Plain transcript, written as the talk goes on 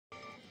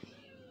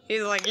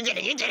He's like, you did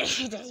it, you did it,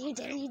 you did it, you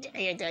did it, you did it,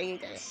 you did it, you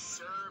did it.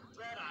 Sure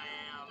bet I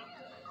am.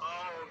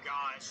 Oh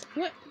gosh.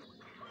 What?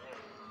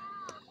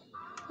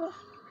 Oh.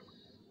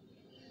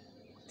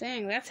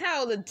 Dang, that's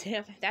how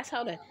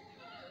the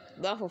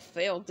level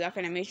failed death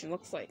animation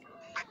looks like.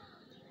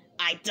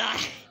 I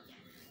died.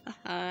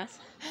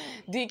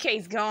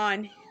 DK's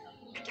gone.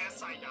 I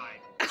guess I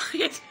died.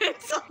 It's In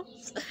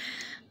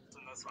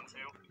this one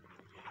too.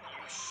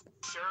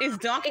 Sure Is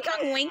Donkey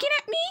Kong winking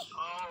at me?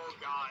 Oh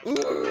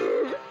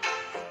gosh.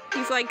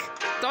 He's like,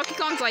 Donkey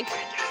Kong's like, I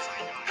guess I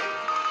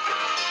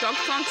died.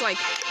 Donkey Kong's like,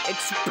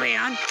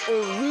 expand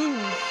or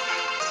lose.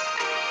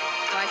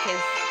 Like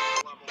his,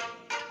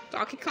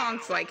 Donkey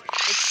Kong's like,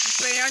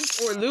 expand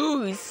or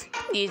lose.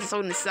 He's just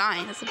holding the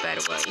sign, that's a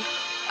better way.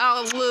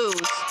 I'll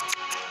lose,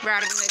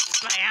 rather than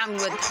expand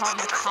with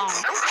Donkey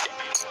Kong.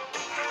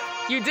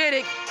 You did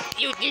it.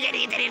 You did it,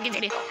 you did it, you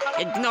did it.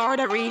 Ignore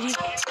the reading.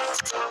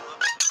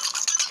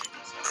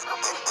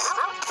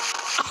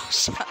 Oh,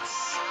 shut up.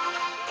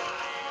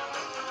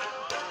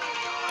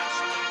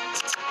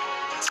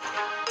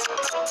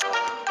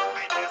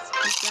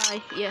 This guy,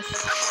 yes.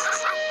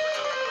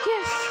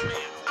 Yes.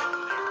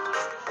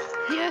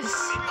 Yes.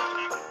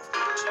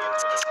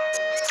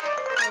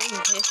 Oh,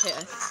 yes.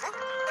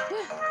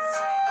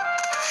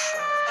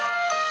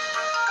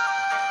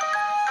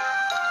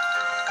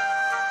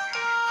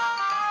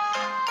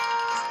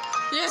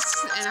 Yes,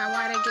 and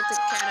why did I get the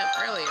cat up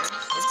earlier?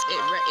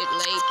 It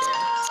laid there.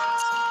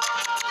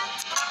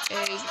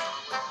 Hey.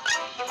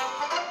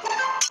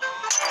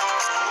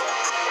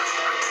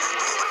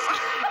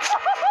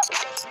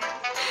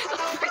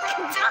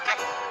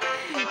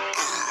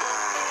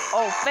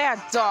 Oh, bad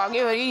dog.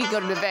 You need to go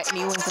to the vet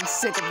anyways. I'm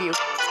sick of you.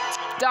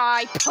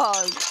 Die,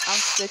 pug. I'm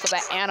sick of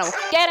that animal.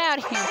 Get out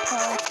of here,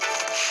 pug.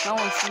 No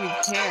one see you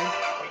can.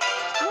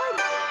 What?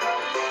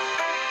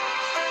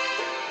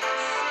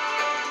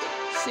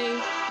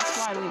 See? That's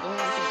why we don't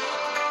like it.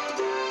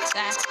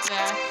 That's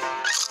bad.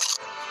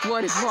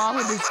 What is wrong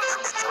with this?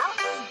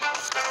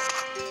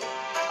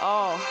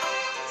 Oh.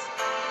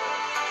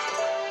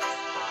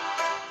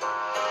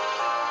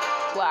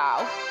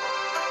 Wow.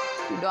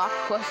 Do not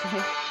question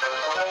it.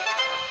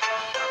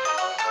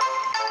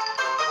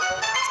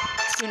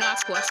 Do not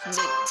question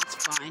it. It's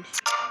fine.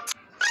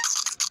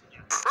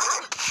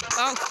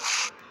 Oh.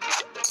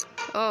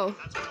 Oh.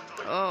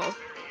 Oh.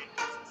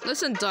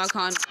 Listen, Dog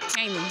Hunt.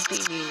 Can't even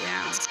beat me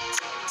down.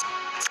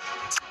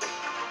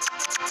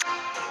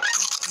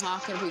 How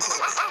can we do it?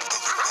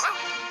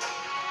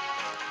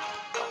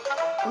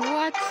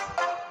 What?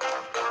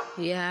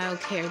 Yeah, I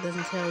don't care. It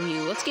doesn't tell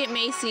you. Let's get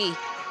Macy.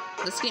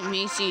 Let's get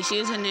Macy. She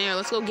was in there.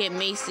 Let's go get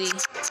Macy.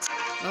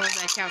 I love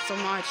that cat so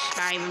much.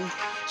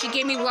 She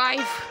gave me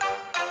life.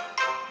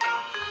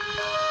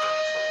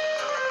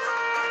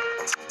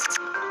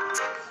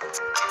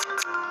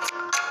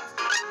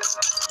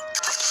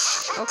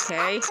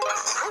 Okay.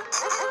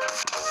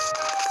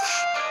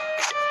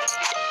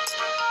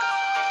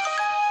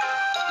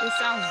 It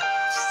sounds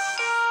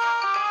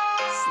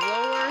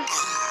slower.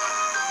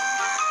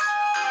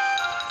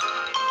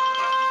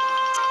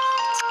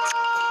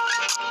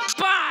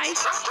 Bye!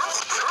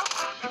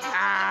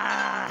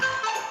 Ah.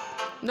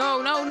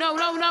 No, no, no,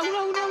 no, no,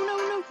 no, no, no,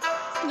 no.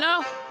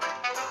 No.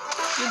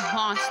 You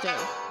monster.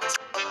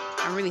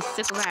 I'm really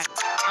sick of that.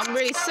 I'm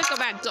really sick of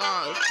that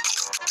dog.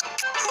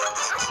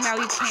 Now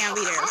you can't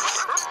be there.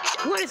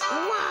 What's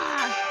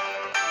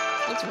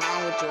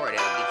wrong with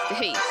Jordan these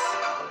days?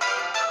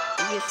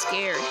 He gets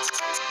scared.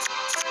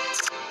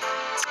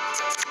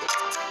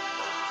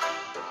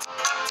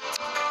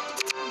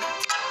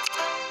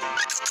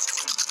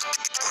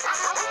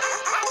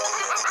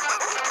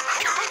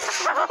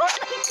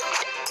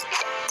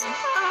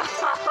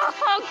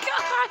 Oh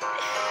God!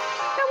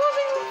 That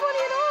wasn't even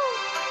funny at all.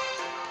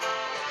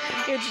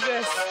 It's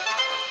just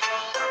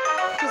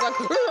he's like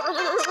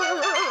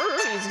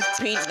he's just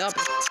beaten up.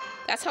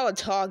 That's how a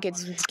dog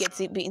gets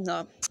beaten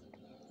up.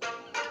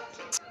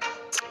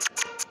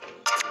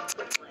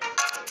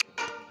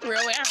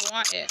 Really, I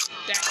want it.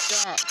 That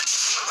dog.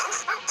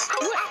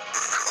 What?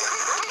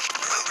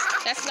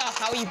 That's not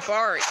how you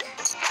bark.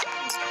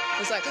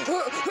 It's like.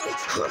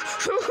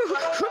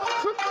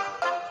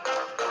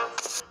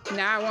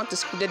 Now I want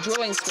the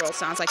drilling squirrel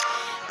sounds like.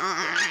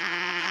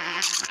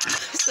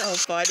 So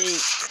funny.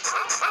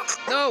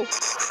 No.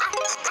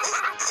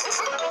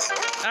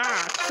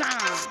 Come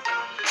on.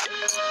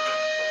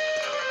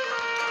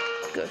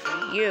 Good for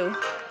you.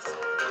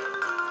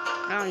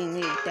 I don't even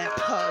need that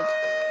pug.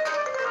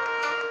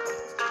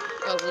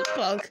 Ugly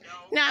pug.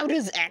 Now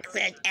just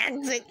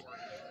exit.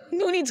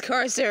 Who needs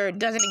cursor? It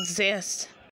doesn't exist.